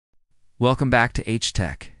Welcome back to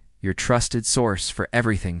HTech, your trusted source for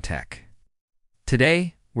everything tech.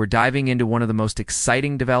 Today, we're diving into one of the most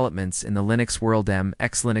exciting developments in the Linux world, MX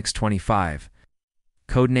Linux 25,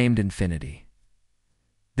 codenamed Infinity.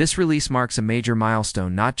 This release marks a major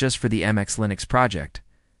milestone not just for the MX Linux project,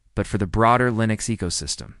 but for the broader Linux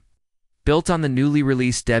ecosystem. Built on the newly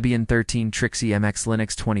released Debian 13, Trixie MX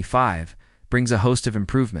Linux 25 brings a host of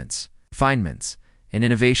improvements, refinements, and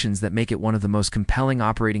innovations that make it one of the most compelling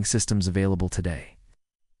operating systems available today.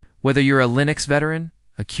 Whether you're a Linux veteran,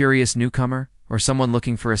 a curious newcomer, or someone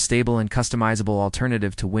looking for a stable and customizable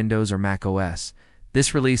alternative to Windows or Mac OS,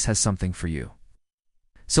 this release has something for you.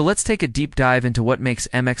 So let's take a deep dive into what makes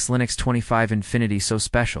MX Linux 25 Infinity so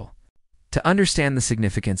special. To understand the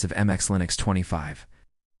significance of MX Linux 25,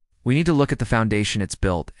 we need to look at the foundation it's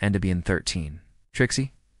built and Debian 13.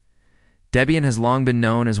 Trixie? Debian has long been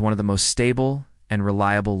known as one of the most stable and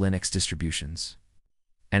reliable Linux distributions,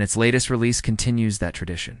 and its latest release continues that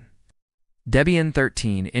tradition. Debian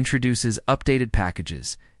 13 introduces updated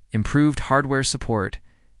packages, improved hardware support,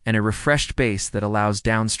 and a refreshed base that allows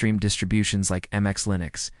downstream distributions like MX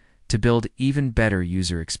Linux to build even better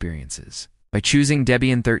user experiences. By choosing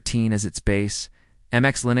Debian 13 as its base,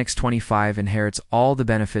 MX Linux 25 inherits all the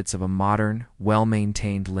benefits of a modern,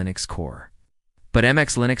 well-maintained Linux core. But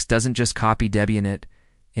MX Linux doesn't just copy Debian, it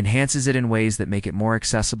enhances it in ways that make it more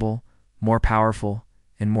accessible, more powerful,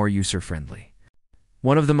 and more user-friendly.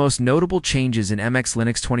 One of the most notable changes in MX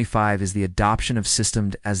Linux 25 is the adoption of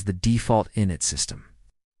systemd as the default init system.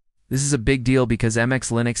 This is a big deal because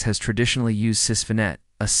MX Linux has traditionally used sysVinit,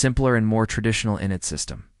 a simpler and more traditional init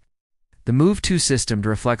system. The move to systemd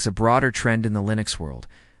reflects a broader trend in the Linux world,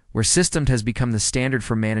 where systemd has become the standard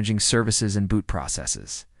for managing services and boot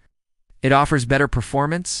processes. It offers better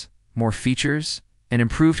performance, more features, and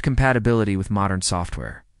improved compatibility with modern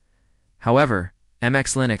software. However,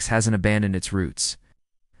 MX Linux hasn't abandoned its roots.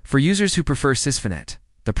 For users who prefer sysVinit,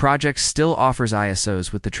 the project still offers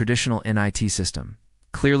ISOs with the traditional NIT system,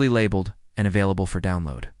 clearly labeled and available for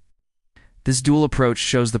download. This dual approach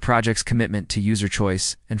shows the project's commitment to user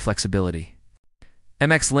choice and flexibility.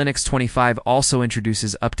 MX Linux 25 also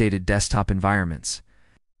introduces updated desktop environments,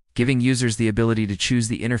 giving users the ability to choose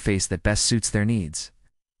the interface that best suits their needs.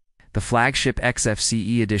 The flagship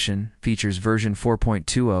Xfce edition features version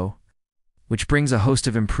 4.20, which brings a host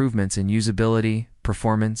of improvements in usability,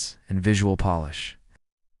 performance, and visual polish.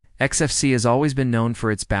 Xfce has always been known for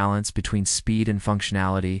its balance between speed and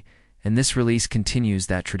functionality, and this release continues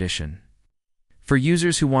that tradition. For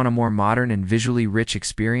users who want a more modern and visually rich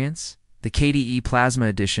experience, the KDE Plasma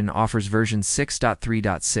edition offers version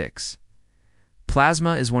 6.3.6.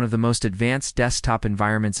 Plasma is one of the most advanced desktop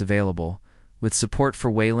environments available, with support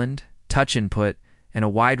for Wayland, touch input, and a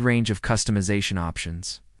wide range of customization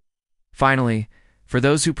options. Finally, for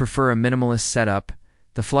those who prefer a minimalist setup,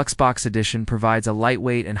 the Fluxbox edition provides a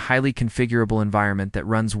lightweight and highly configurable environment that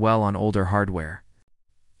runs well on older hardware.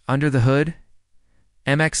 Under the hood,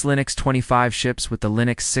 MX Linux 25 ships with the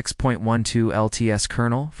Linux 6.12 LTS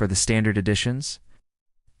kernel for the standard editions.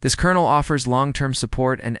 This kernel offers long-term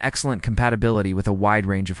support and excellent compatibility with a wide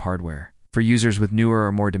range of hardware for users with newer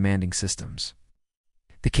or more demanding systems.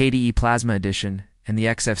 The KDE Plasma edition and the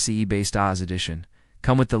Xfce-based Oz edition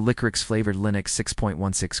come with the Liquorix-flavored Linux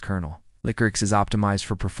 6.16 kernel. Liquorix is optimized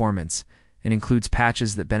for performance and includes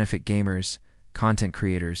patches that benefit gamers, content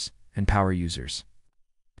creators, and power users.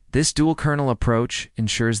 This dual-kernel approach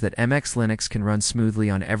ensures that MX Linux can run smoothly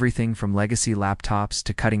on everything from legacy laptops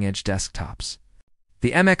to cutting-edge desktops.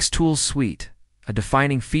 The MX Tools suite, a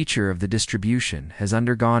defining feature of the distribution, has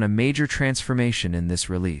undergone a major transformation in this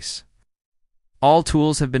release. All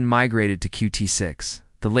tools have been migrated to Qt6,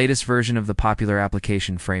 the latest version of the popular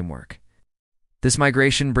application framework. This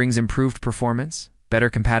migration brings improved performance, better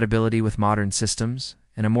compatibility with modern systems,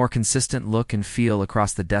 and a more consistent look and feel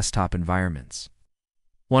across the desktop environments.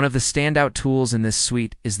 One of the standout tools in this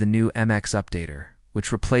suite is the new MX Updater,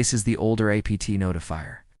 which replaces the older apt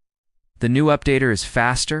notifier. The new updater is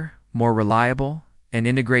faster, more reliable, and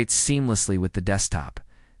integrates seamlessly with the desktop,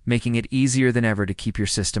 making it easier than ever to keep your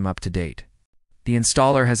system up to date. The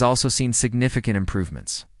installer has also seen significant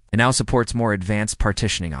improvements and now supports more advanced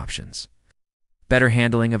partitioning options, better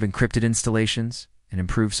handling of encrypted installations, and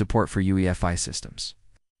improved support for UEFI systems.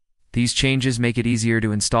 These changes make it easier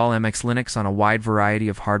to install MX Linux on a wide variety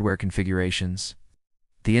of hardware configurations.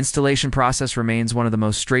 The installation process remains one of the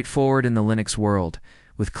most straightforward in the Linux world,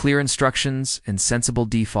 with clear instructions and sensible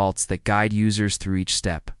defaults that guide users through each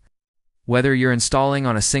step. Whether you're installing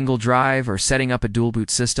on a single drive or setting up a dual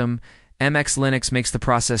boot system, MX Linux makes the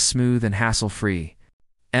process smooth and hassle-free.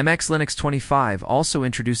 MX Linux 25 also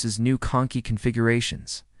introduces new Conky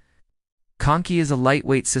configurations. Conky is a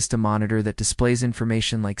lightweight system monitor that displays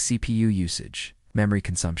information like CPU usage, memory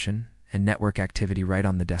consumption, and network activity right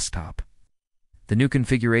on the desktop. The new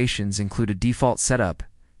configurations include a default setup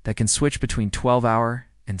that can switch between 12-hour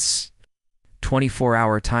and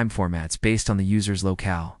 24-hour time formats based on the user's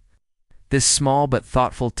locale. This small but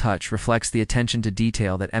thoughtful touch reflects the attention to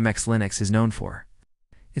detail that MX Linux is known for.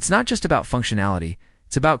 It's not just about functionality,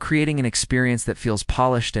 it's about creating an experience that feels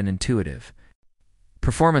polished and intuitive.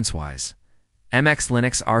 Performance-wise, MX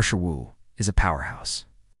Linux Arshwu is a powerhouse.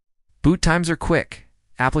 Boot times are quick,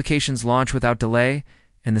 applications launch without delay,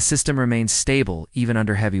 and the system remains stable even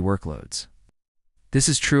under heavy workloads. This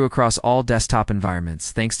is true across all desktop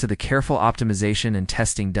environments thanks to the careful optimization and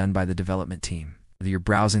testing done by the development team. Whether you're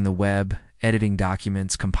browsing the web, editing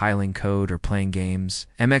documents, compiling code, or playing games,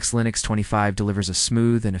 MX Linux 25 delivers a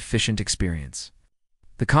smooth and efficient experience.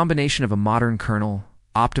 The combination of a modern kernel,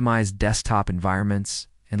 optimized desktop environments,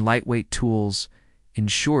 and lightweight tools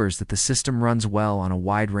ensures that the system runs well on a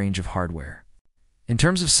wide range of hardware. In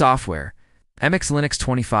terms of software, MX Linux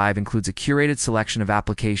 25 includes a curated selection of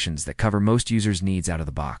applications that cover most users' needs out of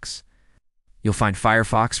the box. You'll find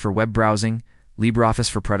Firefox for web browsing, LibreOffice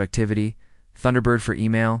for productivity, Thunderbird for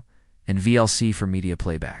email, and VLC for media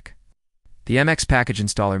playback. The MX package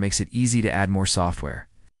installer makes it easy to add more software.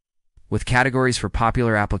 With categories for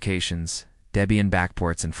popular applications, Debian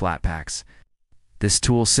backports, and Flatpaks, this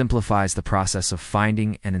tool simplifies the process of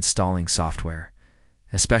finding and installing software,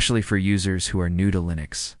 especially for users who are new to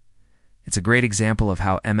Linux. It's a great example of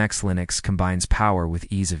how MX Linux combines power with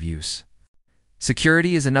ease of use.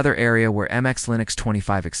 Security is another area where MX Linux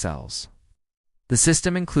 25 excels. The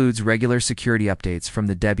system includes regular security updates from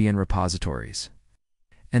the Debian repositories,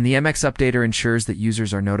 and the MX Updater ensures that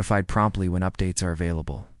users are notified promptly when updates are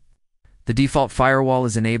available. The default firewall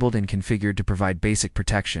is enabled and configured to provide basic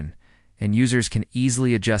protection, and users can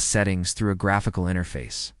easily adjust settings through a graphical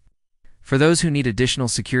interface. For those who need additional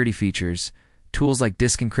security features, tools like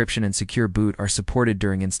disk encryption and secure boot are supported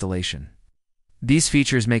during installation. These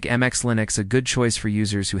features make MX Linux a good choice for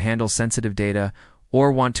users who handle sensitive data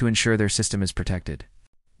or want to ensure their system is protected.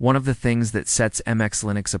 One of the things that sets MX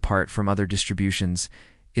Linux apart from other distributions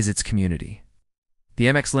is its community. The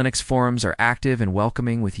MX Linux forums are active and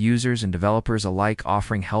welcoming, with users and developers alike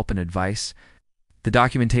offering help and advice. The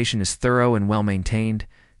documentation is thorough and well-maintained,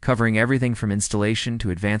 covering everything from installation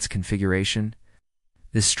to advanced configuration.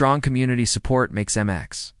 This strong community support makes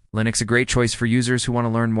MX Linux a great choice for users who want to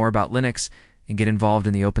learn more about Linux and get involved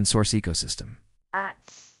in the open-source ecosystem.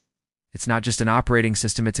 It's not just an operating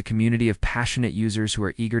system, it's a community of passionate users who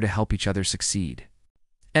are eager to help each other succeed.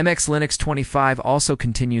 MX Linux 25 also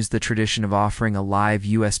continues the tradition of offering a live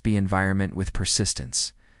USB environment with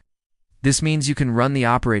persistence. This means you can run the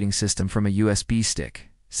operating system from a USB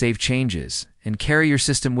stick, save changes, and carry your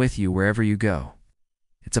system with you wherever you go.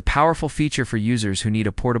 It's a powerful feature for users who need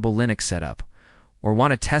a portable Linux setup or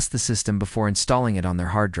want to test the system before installing it on their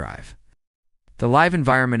hard drive. The live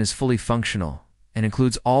environment is fully functional and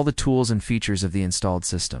includes all the tools and features of the installed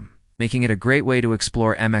system, making it a great way to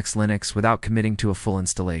explore MX Linux without committing to a full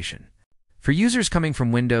installation. For users coming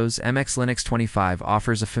from Windows, MX Linux 25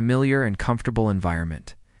 offers a familiar and comfortable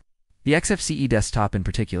environment. The Xfce desktop in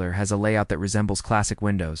particular has a layout that resembles classic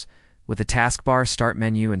Windows, with a taskbar, start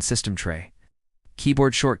menu, and system tray.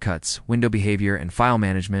 Keyboard shortcuts, window behavior, and file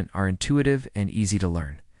management are intuitive and easy to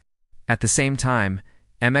learn. At the same time,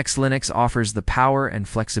 MX Linux offers the power and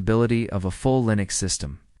flexibility of a full Linux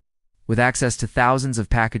system. With access to thousands of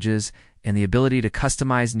packages and the ability to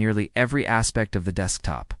customize nearly every aspect of the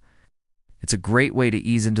desktop, it's a great way to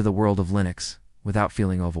ease into the world of Linux without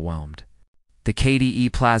feeling overwhelmed. The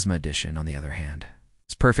KDE Plasma edition, on the other hand,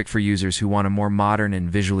 is perfect for users who want a more modern and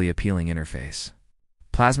visually appealing interface.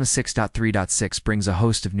 Plasma 6.3.6 brings a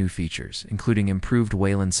host of new features, including improved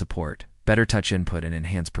Wayland support, better touch input, and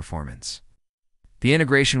enhanced performance. The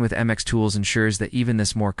integration with MX tools ensures that even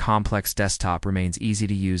this more complex desktop remains easy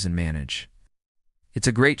to use and manage. It's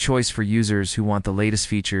a great choice for users who want the latest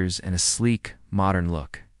features and a sleek, modern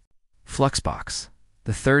look. Fluxbox,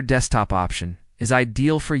 the third desktop option, is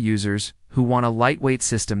ideal for users who want a lightweight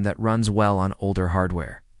system that runs well on older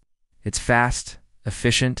hardware. It's fast,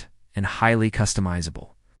 efficient, and highly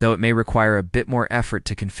customizable, though it may require a bit more effort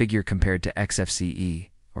to configure compared to Xfce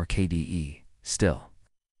or KDE. Still,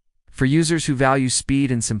 for users who value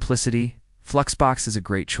speed and simplicity, Fluxbox is a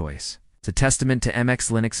great choice. It's a testament to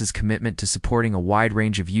MX Linux's commitment to supporting a wide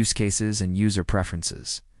range of use cases and user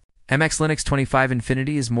preferences. MX Linux 25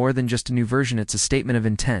 Infinity is more than just a new version, it's a statement of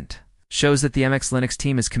intent. It shows that the MX Linux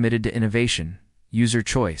team is committed to innovation, user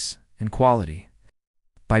choice, and quality.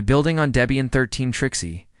 By building on Debian 13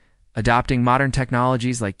 Trixie, adopting modern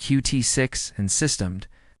technologies like Qt6 and systemed,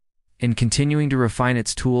 and continuing to refine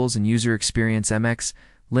its tools and user experience. MX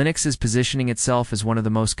Linux is positioning itself as one of the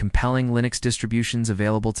most compelling Linux distributions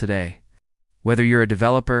available today. Whether you're a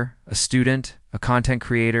developer, a student, a content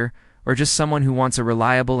creator, or just someone who wants a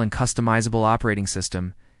reliable and customizable operating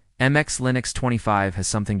system, MX Linux 25 has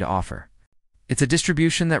something to offer. It's a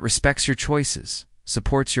distribution that respects your choices,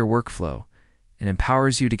 supports your workflow, and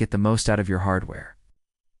empowers you to get the most out of your hardware.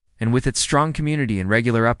 And with its strong community and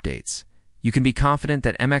regular updates, you can be confident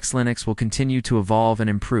that MX Linux will continue to evolve and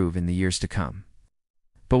improve in the years to come.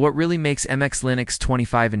 But what really makes MX Linux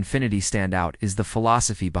 25 Infinity stand out is the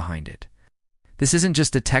philosophy behind it. This isn't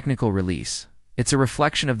just a technical release, it's a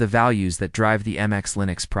reflection of the values that drive the MX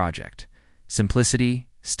Linux project: simplicity,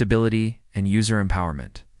 stability, and user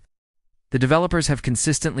empowerment. The developers have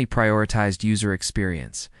consistently prioritized user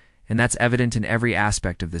experience, and that's evident in every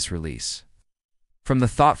aspect of this release. From the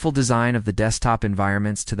thoughtful design of the desktop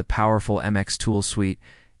environments to the powerful MX tool suite,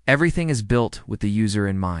 everything is built with the user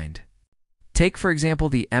in mind. Take, for example,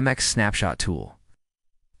 the MX Snapshot tool.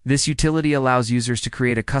 This utility allows users to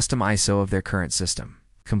create a custom ISO of their current system,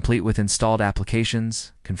 complete with installed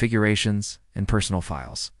applications, configurations, and personal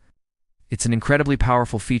files. It's an incredibly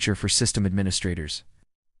powerful feature for system administrators,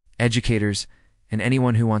 educators, and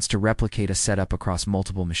anyone who wants to replicate a setup across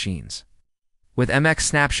multiple machines. With MX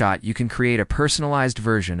Snapshot, you can create a personalized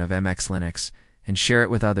version of MX Linux and share it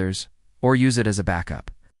with others, or use it as a backup.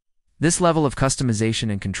 This level of customization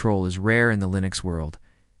and control is rare in the Linux world,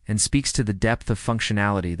 and speaks to the depth of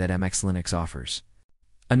functionality that MX Linux offers.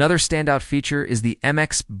 Another standout feature is the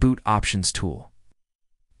MX Boot Options tool.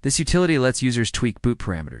 This utility lets users tweak boot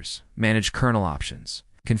parameters, manage kernel options,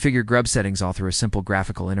 configure grub settings all through a simple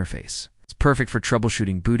graphical interface. It's perfect for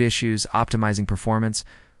troubleshooting boot issues, optimizing performance,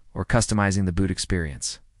 or customizing the boot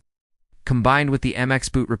experience. Combined with the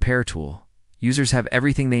MX Boot Repair tool, users have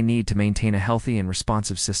everything they need to maintain a healthy and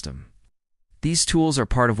responsive system. These tools are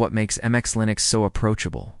part of what makes MX Linux so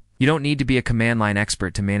approachable. You don't need to be a command line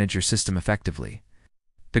expert to manage your system effectively.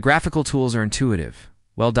 The graphical tools are intuitive,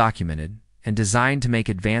 well documented, and designed to make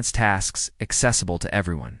advanced tasks accessible to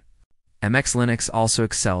everyone. MX Linux also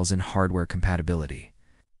excels in hardware compatibility.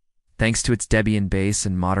 Thanks to its Debian base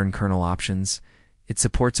and modern kernel options, it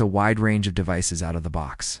supports a wide range of devices out of the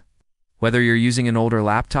box. Whether you're using an older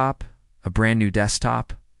laptop, a brand new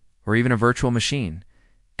desktop, or even a virtual machine,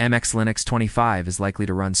 MX Linux 25 is likely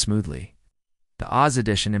to run smoothly. The Oz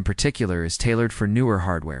edition in particular is tailored for newer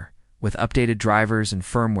hardware, with updated drivers and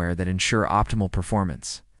firmware that ensure optimal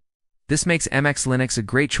performance. This makes MX Linux a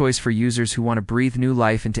great choice for users who want to breathe new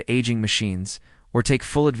life into aging machines or take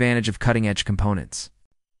full advantage of cutting-edge components.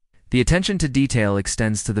 The attention to detail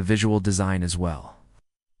extends to the visual design as well.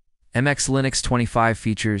 MX Linux 25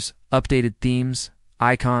 features updated themes,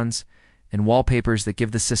 icons, and wallpapers that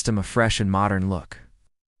give the system a fresh and modern look.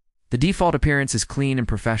 The default appearance is clean and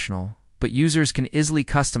professional, but users can easily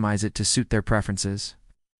customize it to suit their preferences.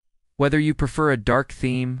 Whether you prefer a dark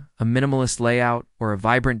theme, a minimalist layout, or a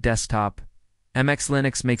vibrant desktop, MX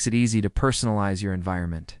Linux makes it easy to personalize your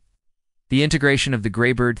environment. The integration of the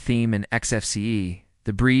Graybird theme in Xfce,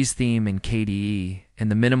 the Breeze theme in KDE, and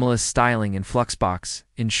the minimalist styling in Fluxbox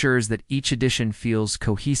ensures that each edition feels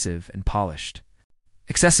cohesive and polished.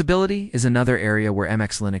 Accessibility is another area where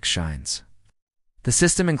MX Linux shines. The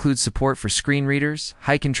system includes support for screen readers,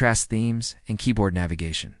 high-contrast themes, and keyboard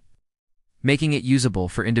navigation, making it usable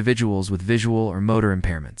for individuals with visual or motor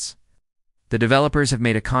impairments. The developers have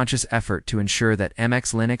made a conscious effort to ensure that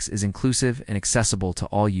MX Linux is inclusive and accessible to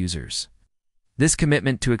all users. This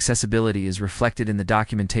commitment to accessibility is reflected in the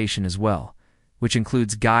documentation as well, which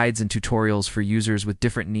includes guides and tutorials for users with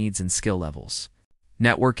different needs and skill levels.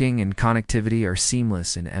 Networking and connectivity are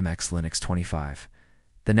seamless in MX Linux 25.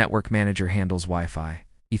 The network manager handles Wi-Fi,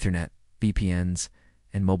 Ethernet, VPNs,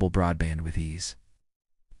 and mobile broadband with ease.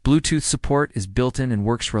 Bluetooth support is built-in and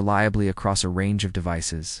works reliably across a range of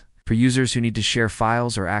devices. For users who need to share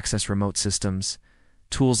files or access remote systems,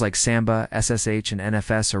 tools like Samba, SSH, and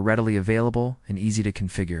NFS are readily available and easy to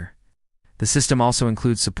configure. The system also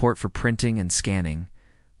includes support for printing and scanning,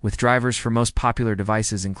 with drivers for most popular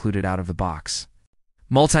devices included out of the box.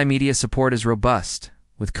 Multimedia support is robust,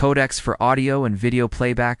 with codecs for audio and video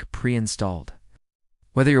playback pre-installed.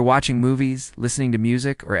 Whether you're watching movies, listening to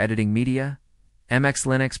music, or editing media, MX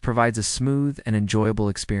Linux provides a smooth and enjoyable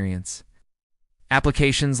experience.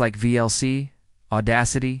 Applications like VLC,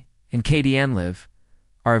 Audacity, and KDNLive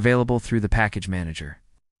are available through the package manager.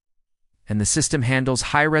 And the system handles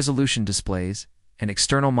high-resolution displays and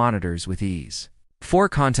external monitors with ease. For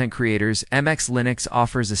content creators, MX Linux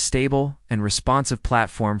offers a stable and responsive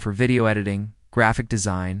platform for video editing, graphic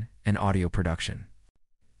design, and audio production.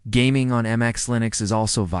 Gaming on MX Linux is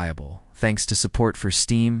also viable, thanks to support for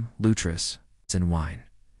Steam, LTS, and Wine.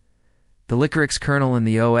 The Liquorix kernel in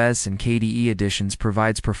the OS and KDE editions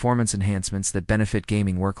provides performance enhancements that benefit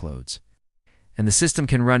gaming workloads, and the system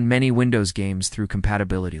can run many Windows games through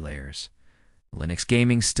compatibility layers. Linux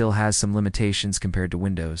gaming still has some limitations compared to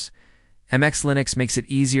Windows. MX Linux makes it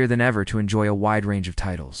easier than ever to enjoy a wide range of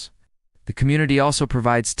titles. The community also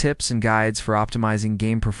provides tips and guides for optimizing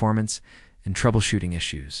game performance and troubleshooting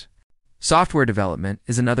issues. Software development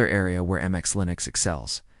is another area where MX Linux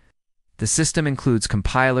excels. The system includes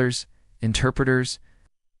compilers, interpreters,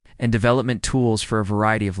 and development tools for a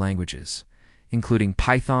variety of languages, including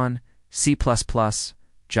Python, C++,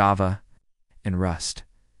 Java, and Rust.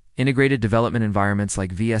 Integrated development environments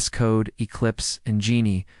like VS Code, Eclipse, and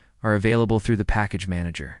Genie are available through the package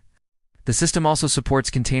manager. The system also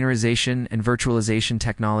supports containerization and virtualization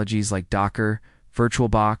technologies like Docker,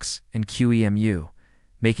 VirtualBox, and QEMU,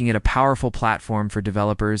 making it a powerful platform for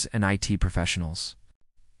developers and IT professionals.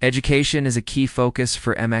 Education is a key focus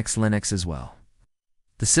for MX Linux as well.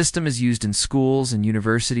 The system is used in schools and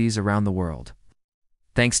universities around the world,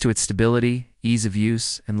 thanks to its stability, ease of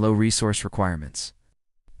use, and low resource requirements.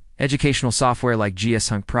 Educational software like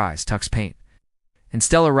GSHunk Prize, Tux Paint, and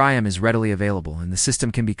Stellarium is readily available, and the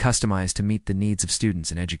system can be customized to meet the needs of students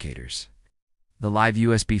and educators. The live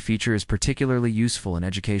USB feature is particularly useful in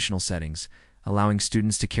educational settings, allowing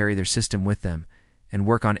students to carry their system with them and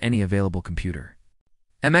work on any available computer.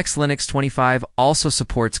 MX Linux 25 also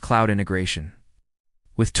supports cloud integration,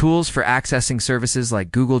 with tools for accessing services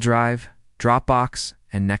like Google Drive, Dropbox,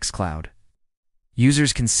 and Nextcloud.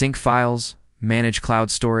 Users can sync files, manage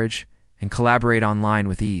cloud storage, and collaborate online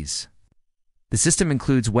with ease. The system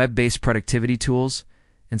includes web-based productivity tools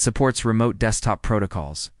and supports remote desktop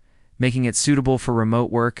protocols, making it suitable for remote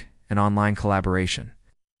work and online collaboration.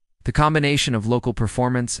 The combination of local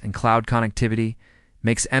performance and cloud connectivity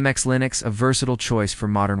makes MX Linux a versatile choice for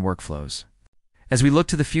modern workflows. As we look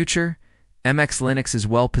to the future, MX Linux is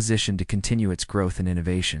well positioned to continue its growth and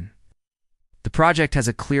innovation. The project has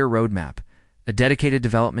a clear roadmap, a dedicated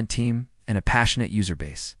development team, and a passionate user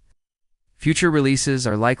base. Future releases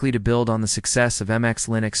are likely to build on the success of MX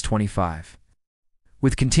Linux 25.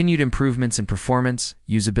 With continued improvements in performance,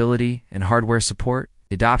 usability, and hardware support,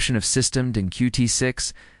 the adoption of systemed and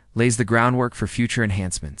Qt6 lays the groundwork for future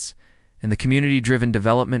enhancements, and the community-driven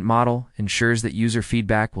development model ensures that user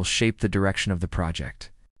feedback will shape the direction of the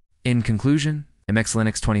project. In conclusion, MX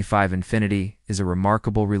Linux 25 Infinity is a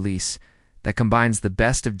remarkable release that combines the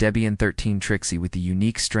best of Debian 13 Trixie with the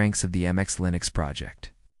unique strengths of the MX Linux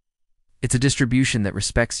project. It's a distribution that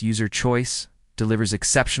respects user choice, delivers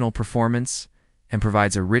exceptional performance, and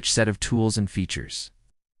provides a rich set of tools and features.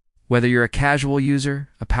 Whether you're a casual user,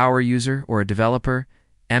 a power user, or a developer,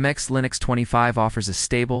 MX Linux 25 offers a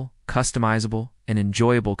stable, customizable, and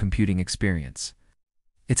enjoyable computing experience.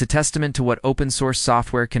 It's a testament to what open-source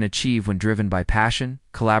software can achieve when driven by passion,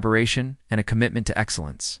 collaboration, and a commitment to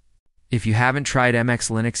excellence. If you haven't tried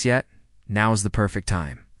MX Linux yet, now is the perfect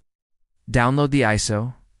time. Download the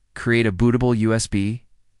ISO, create a bootable USB,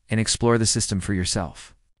 and explore the system for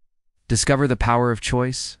yourself. Discover the power of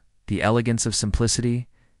choice, the elegance of simplicity,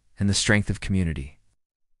 and the strength of community.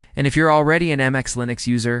 And if you're already an MX Linux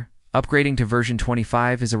user, upgrading to version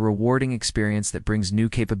 25 is a rewarding experience that brings new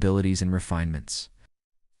capabilities and refinements.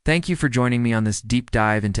 Thank you for joining me on this deep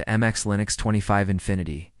dive into MX Linux 25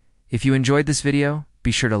 Infinity. If you enjoyed this video,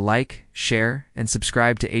 be sure to like, share, and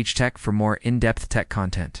subscribe to HTech for more in-depth tech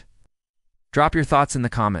content. Drop your thoughts in the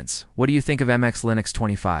comments. What do you think of MX Linux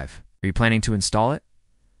 25? Are you planning to install it?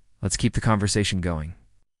 Let's keep the conversation going.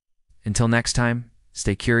 Until next time,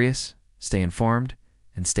 stay curious, stay informed,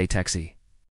 and stay techsy.